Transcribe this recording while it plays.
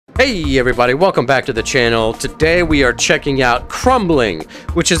Hey everybody, welcome back to the channel. Today we are checking out Crumbling,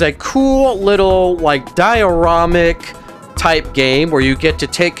 which is a cool little like dioramic type game where you get to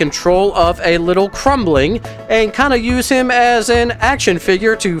take control of a little Crumbling and kind of use him as an action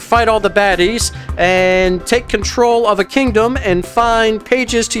figure to fight all the baddies and take control of a kingdom and find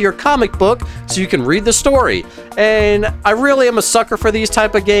pages to your comic book so you can read the story. And I really am a sucker for these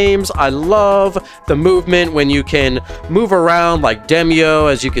type of games. I love the movement when you can move around like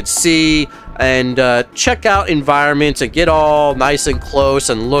Demio, as you can see, and check out environments and get all nice and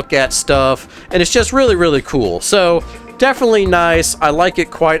close and look at stuff. And it's just really cool. So definitely nice. I like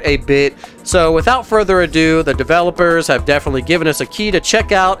it quite a bit. So without further ado, the developers have definitely given us a key to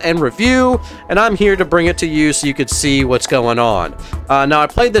check out and review, and I'm here to bring it to you so you could see what's going on. Now I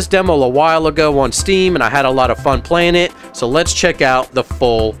played this demo a while ago on Steam and I had a lot of fun playing it, so let's check out the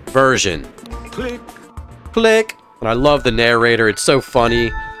full version. Click. And I love the narrator, it's so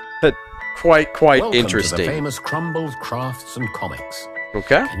funny. Quite Welcome interesting. To the famous Crumbled Crafts and Comics.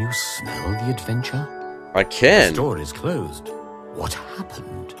 Okay. Can you smell the adventure? I can. The store is closed. What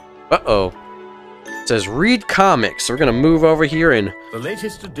happened? Uh-oh. It says read comics. We're gonna move over here and... The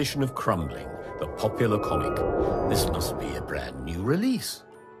latest edition of Crumbling, the popular comic. This must be a brand new release.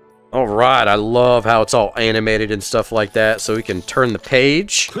 Alright, I love how it's all animated and stuff like that, so we can turn the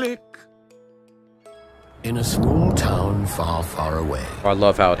page. Click. In a small town far away. I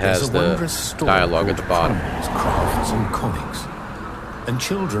love how it has the dialogue at the bottom. Crafts and comics. And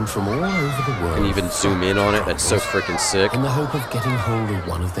children from all over the world. And even zoom in on it, that's so freaking sick. In the hope of getting hold of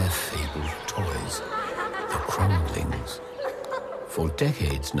one of their fabled toys, the Crumblings. For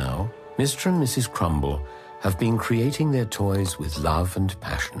decades now, Mr. and Mrs. Crumble have been creating their toys with love and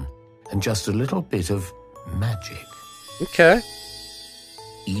passion, and just a little bit of magic. Okay.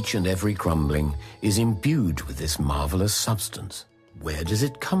 Each and every Crumbling is imbued with this marvelous substance. Where does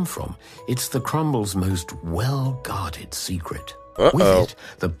it come from? It's the Crumble's most well-guarded secret. Uh-oh. With it,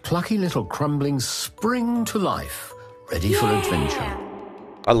 the plucky little Crumblings spring to life, ready for adventure.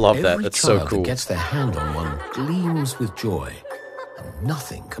 I love that. That's so cool. Every child that gets their hand on one gleams with joy, and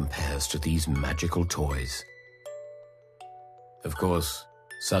nothing compares to these magical toys. Of course,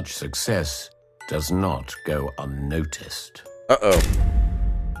 such success does not go unnoticed. Uh-oh.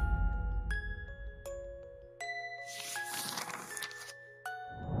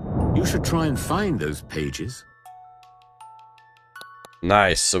 You should try and find those pages.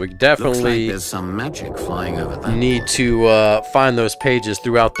 Nice. So we Looks like definitely there's some magic flying over that need book. to find those pages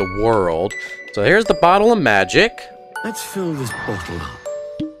throughout the world. So here's the bottle of magic. Let's fill this bottle up.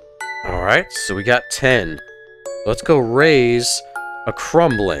 Alright, so we got 10. Let's go raise a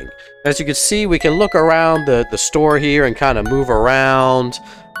Crumbling. As you can see, we can look around the store here and kind of move around.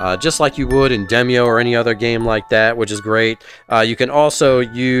 Just like you would in Demio or any other game like that, which is great. You can also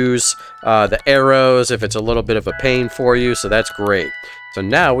use the arrows if it's a little bit of a pain for you, so that's great. So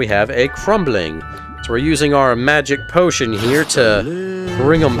now we have a Crumbling. So we're using our magic potion here to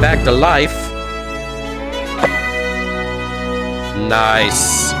bring them back to life.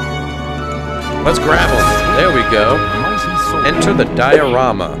 Nice. Let's grab them. There we go. Enter the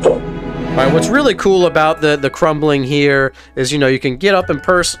diorama. Alright, what's really cool about the Crumbling here is, you know, you can get up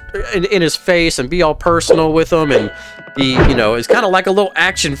in his face and be all personal with him, and he, you know, is kind of like a little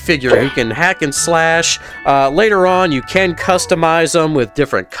action figure who can hack and slash. Later on, you can customize them with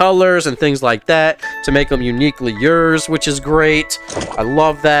different colors and things like that to make them uniquely yours, which is great. I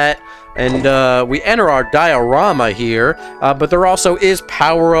love that. And we enter our diorama here, but there also is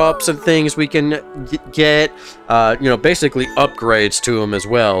power-ups and things we can get, you know, basically upgrades to them as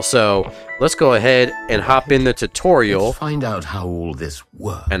well. So let's go ahead and hop in the tutorial. Let's find out how all this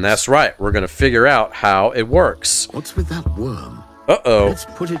works. And that's right, we're going to figure out how it works. What's with that worm? Uh-oh. Let's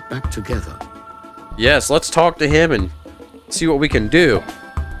put it back together. Yes, let's talk to him and see what we can do.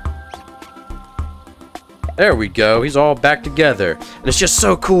 There we go. He's all back together. And it's just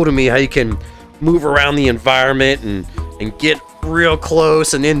so cool to me how you can move around the environment and get real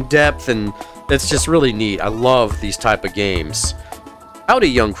close and in depth, and it's just really neat. I love these type of games. Howdy,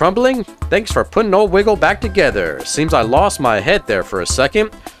 young Crumbling. Thanks for putting old Wiggle back together. Seems I lost my head there for a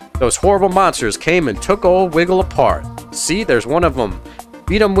second. Those horrible monsters came and took old Wiggle apart. See, there's one of them.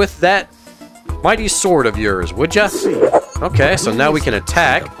 Beat them with that mighty sword of yours, would ya? Okay, so now we can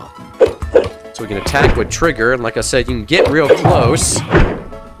attack. So we can attack with trigger, and like I said, you can get real close.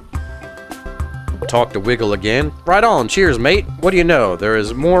 Talk to Wiggle again. Right on, cheers, mate. What do you know? There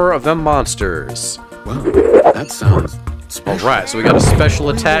is more of them monsters. Well, that sounds special. Alright, so we got a special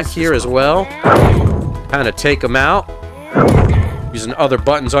attack here as well. Kind of take them out. using other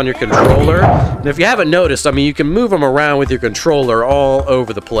buttons on your controller. And if you haven't noticed, I mean, you can move them around with your controller all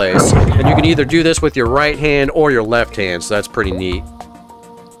over the place. And you can either do this with your right hand or your left hand, so that's pretty neat.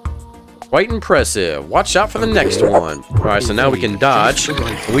 Quite impressive. Watch out for the next one. Alright, so now we can dodge.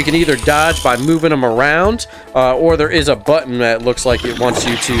 We can either dodge by moving them around, or there is a button that looks like it wants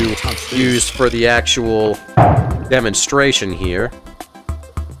you to use for the actual demonstration here.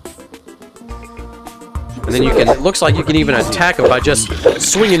 And then you can, it looks like you can even attack them by just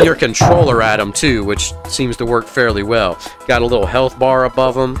swinging your controller at them too, which seems to work fairly well. Got a little health bar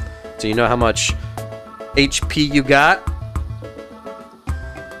above them, so you know how much HP you got.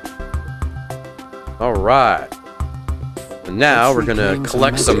 Alright. And now we're gonna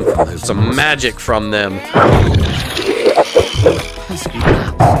collect some magic from them.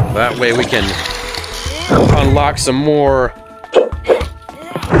 That way we can unlock some more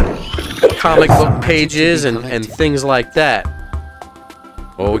comic book pages and things like that.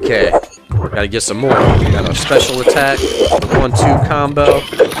 Okay. Gotta get some more. We got our special attack. 1-2 combo.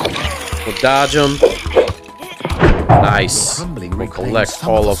 We'll dodge them. Nice. We'll collect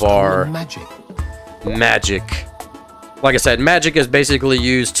all of our magic. Like I said, magic is basically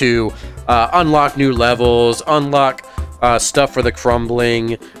used to unlock new levels, unlock stuff for the crumbling,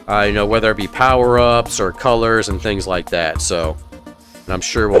 you know, whether it be power-ups or colors and things like that. So, and I'm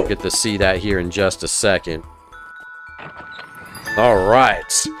sure we'll get to see that here in just a second.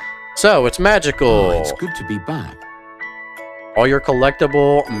 Alright. So, it's magical. Oh, it's good to be back. All your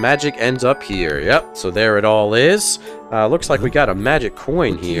collectible magic ends up here. Yep, so there it all is. Looks like we got a magic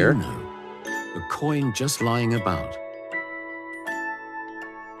coin here. A coin just lying about.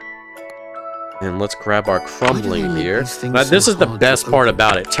 And let's grab our crumbling here. Now, this is the best part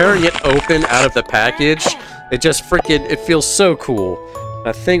about it. Tearing it open out of the package, it just freaking, it feels so cool.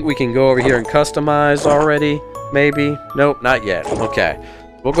 I think we can go over here and customize already, maybe? Nope, not yet. Okay.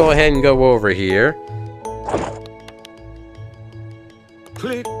 We'll go ahead and go over here.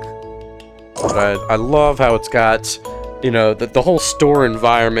 Click. But I love how it's got, you know, the whole store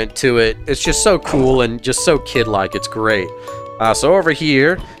environment to it. It's just so cool and just so kid-like. It's great. So over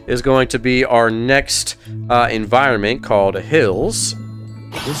here is going to be our next environment called Hills.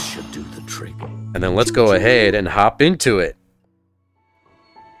 This should do the trick. And then let's go ahead and hop into it.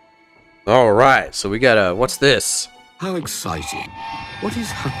 Alright, so we got a... What's this? How exciting. What is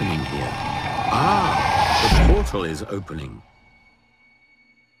happening here? Ah, the portal is opening.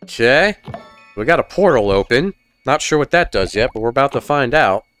 Okay. We got a portal open. Not sure what that does yet, but we're about to find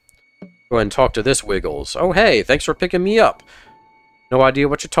out. Go ahead and talk to this Wiggles. Oh, hey, thanks for picking me up. No idea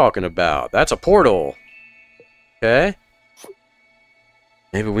what you're talking about. That's a portal. Okay.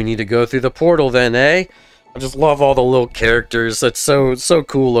 Maybe we need to go through the portal then, eh? I just love all the little characters. That's so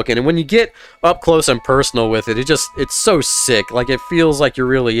cool looking. And when you get up close and personal with it, it's so sick. Like, it feels like you're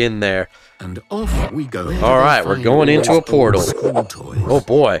really in there. And off we go. Alright, we're going into a portal. Oh,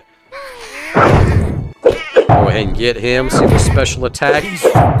 boy. Go ahead and get him. See the special attack.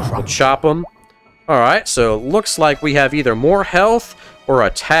 We'll chop him. Alright, so looks like we have either more health or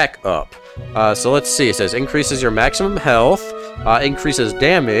attack up. So let's see. It says increases your maximum health, increases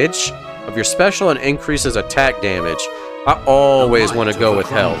damage of your special, and increases attack damage. I always want to go with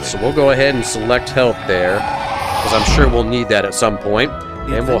health, so we'll go ahead and select health there, because I'm sure we'll need that at some point.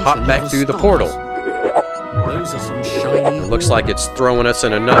 And we'll hop back through the portal. It looks like it's throwing us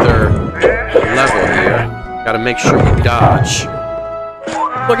in another level here. Gotta make sure we dodge.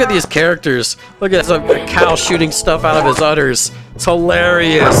 Look at these characters. Look at some cow shooting stuff out of his udders. It's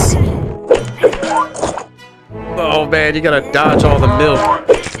hilarious. Oh man, you gotta dodge all the milk.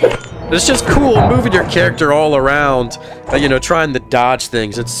 It's just cool moving your character all around, you know, trying to dodge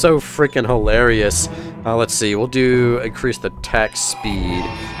things. It's so freaking hilarious. Let's see, we'll do increase the attack speed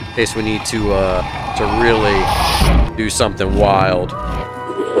in case we need to really do something wild.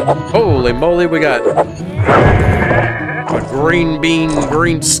 Holy moly, we got a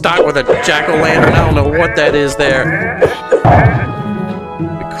green stock with a jack-o'-lantern. I don't know what that is there.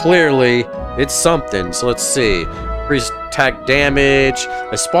 But clearly, it's something. So let's see. Increased attack damage.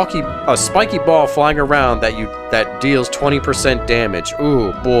 A spiky ball flying around that deals 20% damage.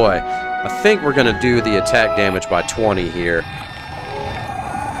 Ooh, boy. I think we're gonna do the attack damage by 20 here.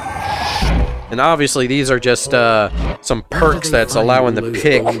 And obviously these are just some perks that's allowing the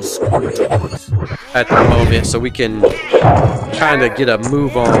pick at the moment, so we can kind of get a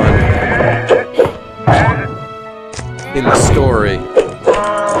move on in the story.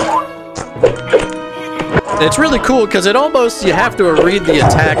 And it's really cool because it almost, you have to read the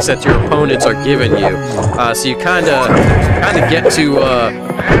attacks that your opponents are giving you, so you kind of get to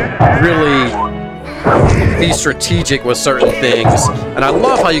really be strategic with certain things. And I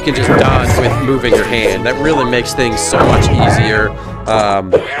love how you can just dodge with moving your hand. That really makes things so much easier.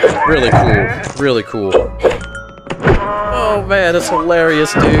 Really cool. Really cool. Oh man, that's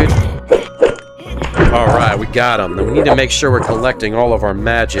hilarious, dude. Alright, we got him. Then we need to make sure we're collecting all of our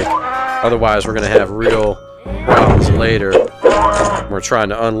magic. Otherwise, we're going to have real problems later. We're trying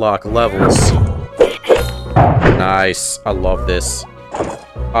to unlock levels. Nice. I love this.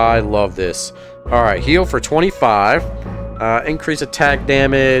 I love this. Alright, heal for 25. Increase attack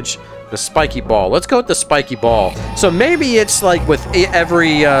damage. The spiky ball. Let's go with the spiky ball. So maybe it's like with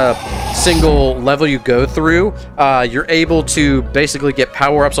every single level you go through, you're able to basically get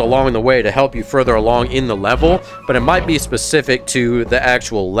power-ups along the way to help you further along in the level, but it might be specific to the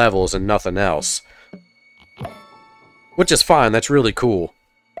actual levels and nothing else. Which is fine. That's really cool.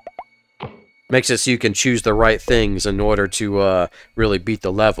 Makes it so you can choose the right things in order to really beat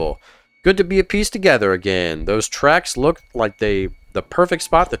the level. Good to be a piece together again. Those tracks look like the perfect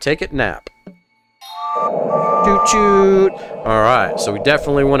spot to take a nap. Toot toot. Alright, so we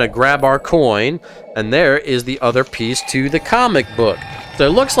definitely want to grab our coin. And there is the other piece to the comic book. So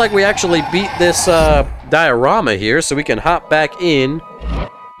it looks like we actually beat this diorama here, so we can hop back in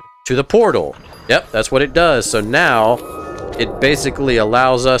to the portal. Yep, that's what it does. So now it basically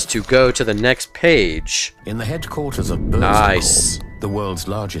allows us to go to the next page. In the headquarters of Berserk, nice. The world's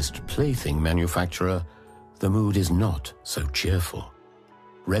largest plaything manufacturer, the mood is not so cheerful.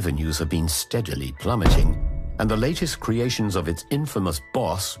 Revenues have been steadily plummeting, and the latest creations of its infamous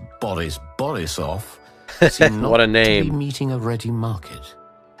boss, Boris Borisov, seem not what a name. to be meeting a ready market.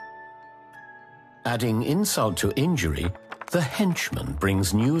 Adding insult to injury, the henchman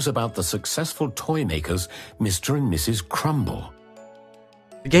brings news about the successful toy makers, Mr. and Mrs. Crumble.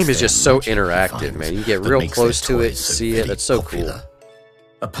 The game is just so interactive, man. You get real close to it, see it. That's so cool.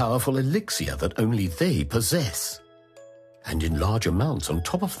 A powerful elixir that only they possess. And in large amounts on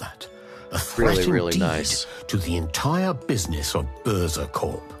top of that. A threat really indeed nice. To the entire business of Berserk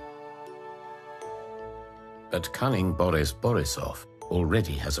Corp. But cunning Boris Borisov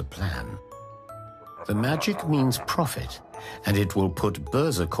already has a plan. The magic means profit, and it will put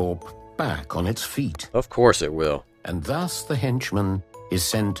Berserk Corp back on its feet. Of course it will. And thus the henchman is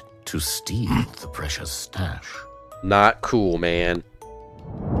sent to steal the precious stash. Not cool, man.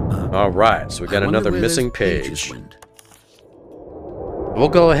 Alright, so we got another missing page. We'll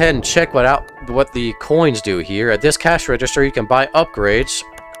go ahead and check what the coins do here. At this cash register, you can buy upgrades,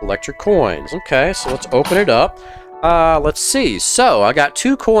 collect your coins. Okay, so let's open it up. Let's see. So, I got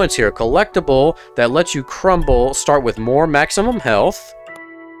 2 coins here. Collectible that lets you crumble, start with more maximum health.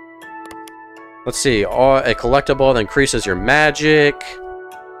 Let's see. A collectible that increases your magic.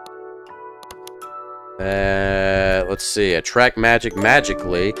 Let's see. Attract magic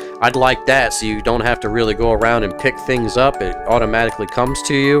magically. I'd like that so you don't have to really go around and pick things up. It automatically comes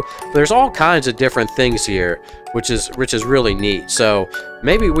to you. There's all kinds of different things here, which is really neat. So,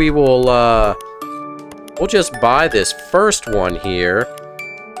 maybe we will, we'll just buy this first one here.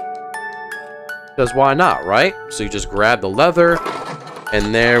 Because why not, right? So you just grab the leather,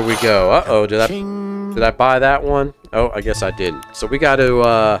 and there we go. Uh-oh, did I buy that one? Oh, I guess I didn't. So we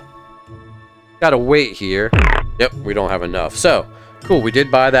gotta wait here. Yep, we don't have enough. So, cool, we did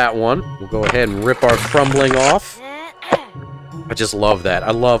buy that one. We'll go ahead and rip our crumbling off. I just love that.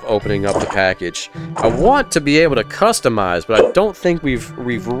 I love opening up the package. I want to be able to customize, but I don't think we've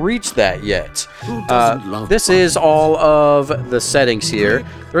reached that yet. This is all of the settings here.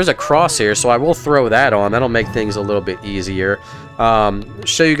 There is a crosshair, so I will throw that on. That'll make things a little bit easier.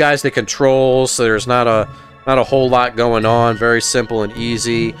 Show you guys the controls. So there's not a whole lot going on. Very simple and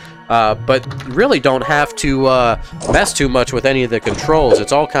easy. But really don't have to mess too much with any of the controls.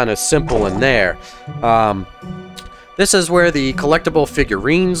 It's all kind of simple in there. This is where the collectible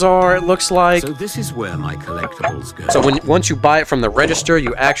figurines are, it looks like. So this is where my collectibles go. So once you buy it from the register,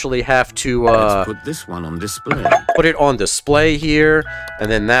 you actually have to let's put this one on display. Put it on display here, and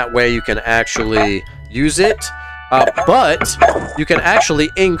then that way you can actually use it. But you can actually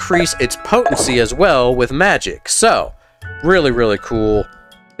increase its potency as well with magic. So, really, really cool.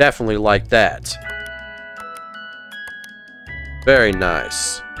 Definitely like that. Very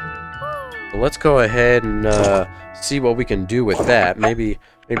nice. So let's go ahead and see what we can do with that. Maybe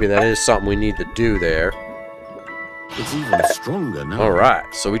that is something we need to do there. It's even stronger now.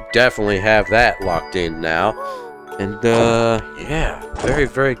 Alright, so we definitely have that locked in now. And, yeah, very,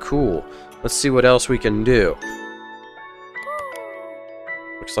 very cool. Let's see what else we can do.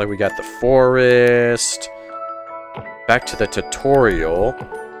 Looks like we got the forest. Back to the tutorial.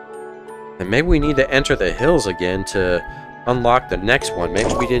 And maybe we need to enter the hills again to unlock the next one.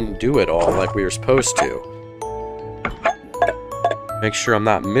 Maybe we didn't do it all like we were supposed to. Make sure I'm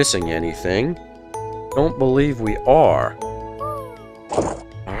not missing anything. Don't believe we are.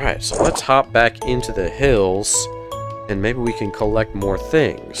 Alright, so let's hop back into the hills, and maybe we can collect more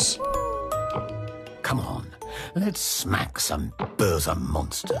things. Come on, let's smack some Burza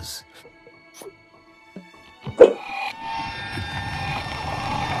monsters.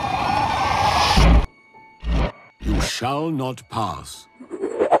 You shall not pass.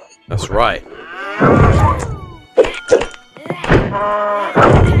 That's right.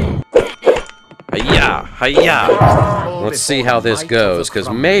 Hiya! Hiya! Let's see how this goes, because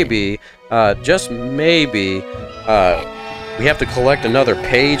maybe, just maybe, we have to collect another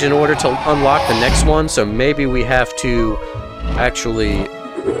page in order to unlock the next one, so maybe we have to actually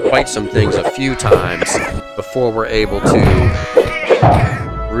fight some things a few times before we're able to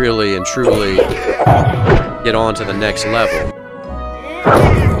really and truly get on to the next level.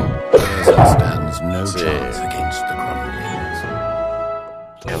 Burza stands no chance against the Crumblings.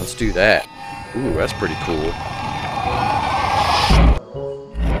 Yeah, let's do that. Ooh, that's pretty cool.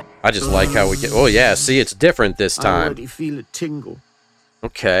 I just like how we get... Oh, yeah, see, it's different this time. I already feel it tingle.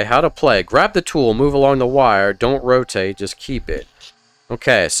 Okay, how to play. Grab the tool, move along the wire. Don't rotate, just keep it.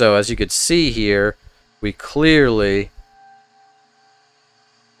 Okay, so as you can see here, we clearly...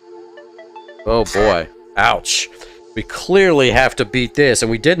 Oh, boy. Ouch. We clearly have to beat this,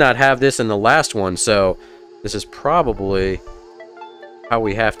 and we did not have this in the last one, so this is probably how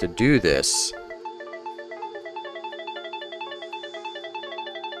we have to do this.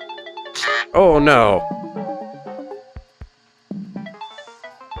 Oh, no.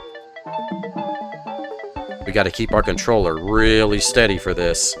 We got to keep our controller really steady for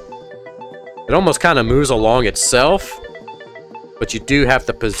this. It almost kind of moves along itself, but you do have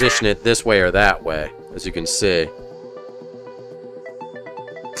to position it this way or that way, as you can see.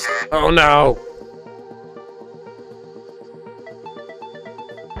 Oh, no.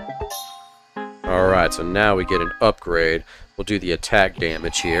 Alright, so now we get an upgrade. We'll do the attack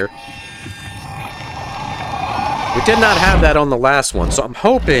damage here. We did not have that on the last one, so I'm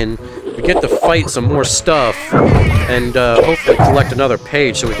hoping we get to fight some more stuff and hopefully collect another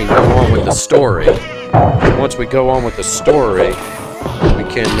page so we can go on with the story. Once we go on with the story, we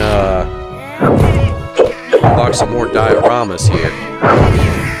can unlock some more dioramas here.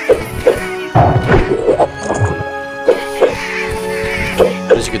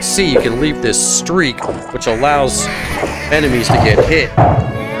 As you can see, you can leave this streak, which allows enemies to get hit.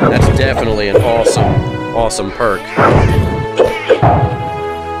 That's definitely an awesome perk.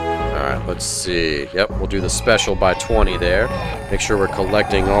 Alright, let's see. Yep, we'll do the special by 20 there. Make sure we're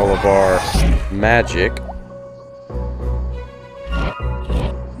collecting all of our magic.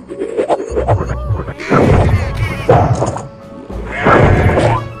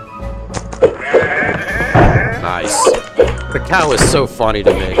 Nice. The cow is so funny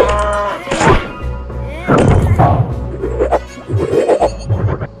to me.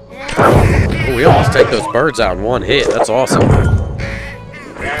 We almost take those birds out in one hit. That's awesome.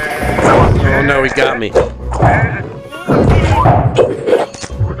 Oh no, he got me.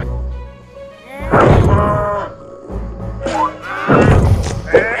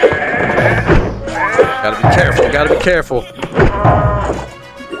 Gotta be careful, gotta be careful.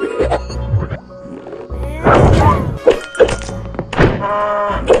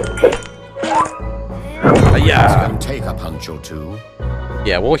 Yeah. Take a punch or two.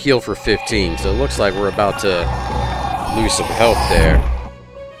 Yeah, we'll heal for 15, so it looks like we're about to lose some health there.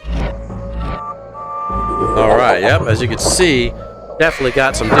 Alright, yep, as you can see, definitely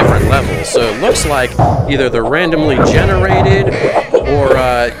got some different levels. So it looks like either they're randomly generated, or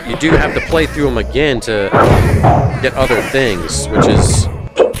you do have to play through them again to get other things, which is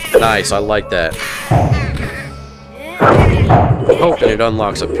nice. I like that. I'm hoping it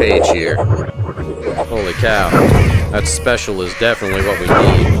unlocks a page here. Holy cow. That special is definitely what we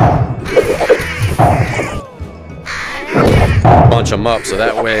need. Bunch them up so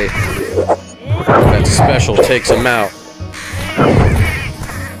that way that special takes them out.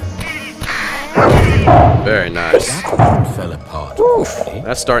 Very nice. That fell apart. Oof,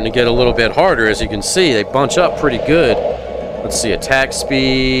 that's starting to get a little bit harder. As you can see, they bunch up pretty good. Let's see, attack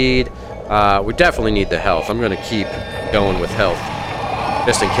speed. We definitely need the health. I'm going to keep going with health,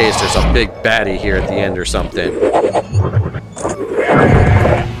 just in case there's a big baddie here at the end or something.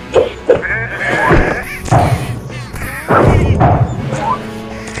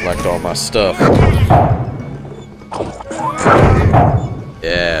 Collect all my stuff.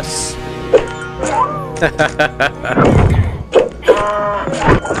 Yes.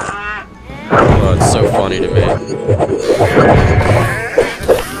 Oh, it's so funny to me.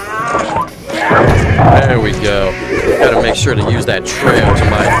 There we go. Gotta make sure to use that trail to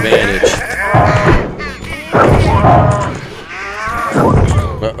my advantage.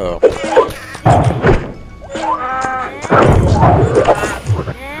 Uh-oh.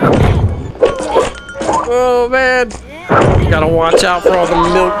 Oh, man. Gotta watch out for all the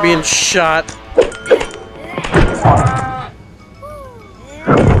milk being shot.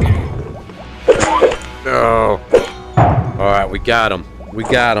 Oh. Alright, we got him. We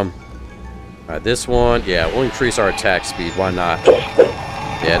got him. Alright, this one, yeah, we'll increase our attack speed. Why not?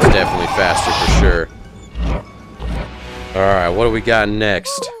 Yeah, it's definitely faster for sure. Alright, what do we got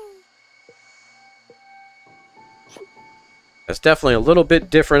next? That's definitely a little bit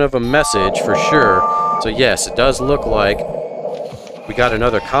different of a message for sure. So yes, it does look like we got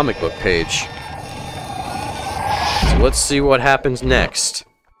another comic book page. So let's see what happens next.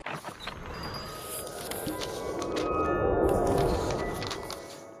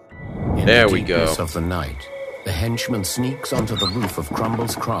 There we go. In the deepness of the night, the henchman sneaks onto the roof of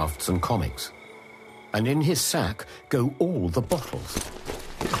Crumble's Crafts and Comics. And in his sack go all the bottles.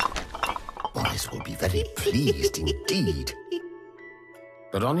 Boris will be very pleased indeed.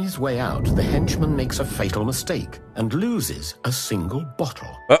 But on his way out, the henchman makes a fatal mistake and loses a single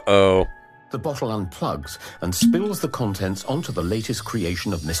bottle. Uh-oh. The bottle unplugs and spills the contents onto the latest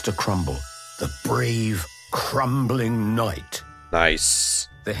creation of Mr. Crumble, the brave, crumbling knight. Nice.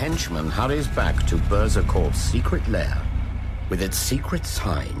 The henchman hurries back to Berserkorp's secret lair with its secret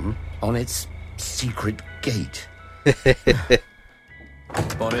sign on its secret gate.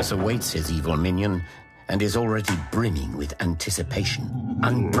 Boris awaits his evil minion and is already brimming with anticipation.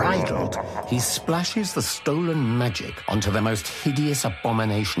 Unbridled, he splashes the stolen magic onto the most hideous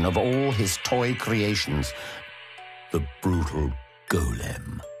abomination of all his toy creations, the brutal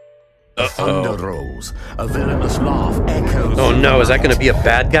golem. The thunder rolls, a villainous laugh echoes. Oh no, is that gonna be a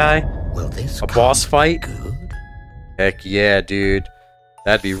bad guy? Well, this a boss fight? Good. Heck yeah, dude.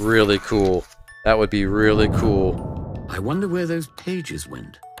 That'd be really cool. That would be really cool. I wonder where those pages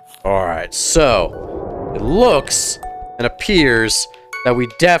went. Alright, so it looks and appears that we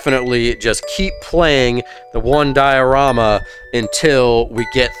definitely just keep playing the one diorama until we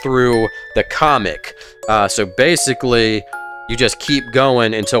get through the comic. So basically, you just keep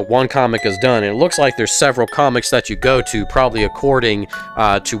going until one comic is done. And it looks like there's several comics that you go to, probably according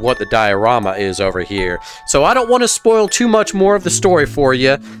to what the diorama is over here. So I don't want to spoil too much more of the story for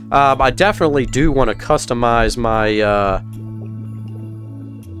you. I definitely do want to customize my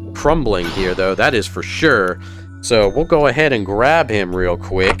Crumbling here, though. That is for sure. So we'll go ahead and grab him real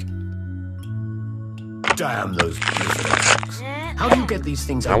quick. Damn those blister. How do you get these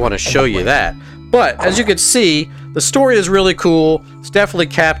things out? I want to show you that. But as you can see, the story is really cool. It's definitely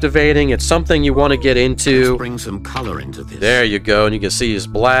captivating. It's something you want to get into. Let's bring some color into this. There you go. And you can see he's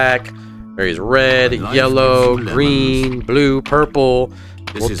black, or he's red, yellow, green, blue, purple.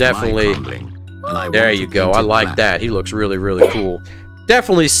 We'll definitely... There you go. I like that. He looks really, really cool.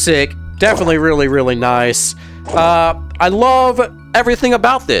 Definitely sick. Definitely really, really nice. I love everything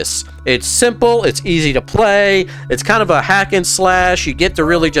about this. It's simple, it's easy to play, it's kind of a hack and slash. You get to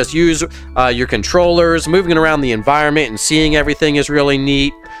really just use your controllers. Moving around the environment and seeing everything is really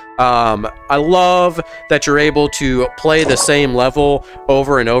neat. I love that you're able to play the same level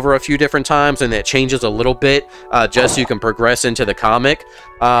over and over a few different times, and it changes a little bit just so you can progress into the comic.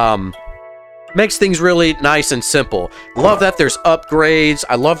 Makes things really nice and simple. Love that there's upgrades.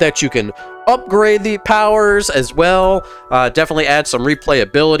 I love that you can upgrade the powers as well. Definitely add some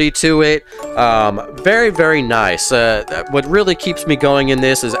replayability to it. Very, very nice. What really keeps me going in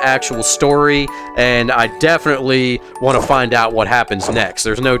this is actual story, and I definitely want to find out what happens next.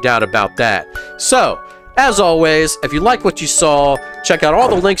 There's no doubt about that. So, as always, if you like what you saw, check out all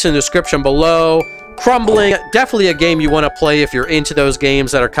the links in the description below. Crumbling, definitely a game you want to play if you're into those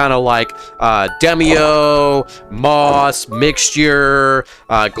games that are kind of like Demio, Moss, Mixture,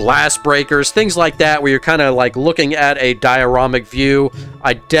 Glass Breakers, things like that, where you're kind of like looking at a dioramic view.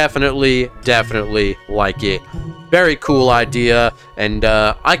 I definitely like it. Very cool idea, and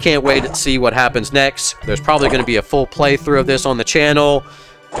I can't wait to see what happens next. There's probably going to be a full playthrough of this on the channel.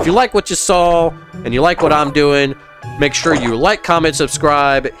 If you like what you saw, and you like what I'm doing, make sure you like, comment,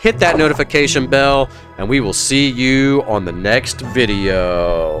 subscribe, hit that notification bell, and we will see you on the next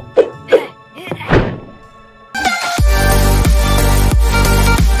video.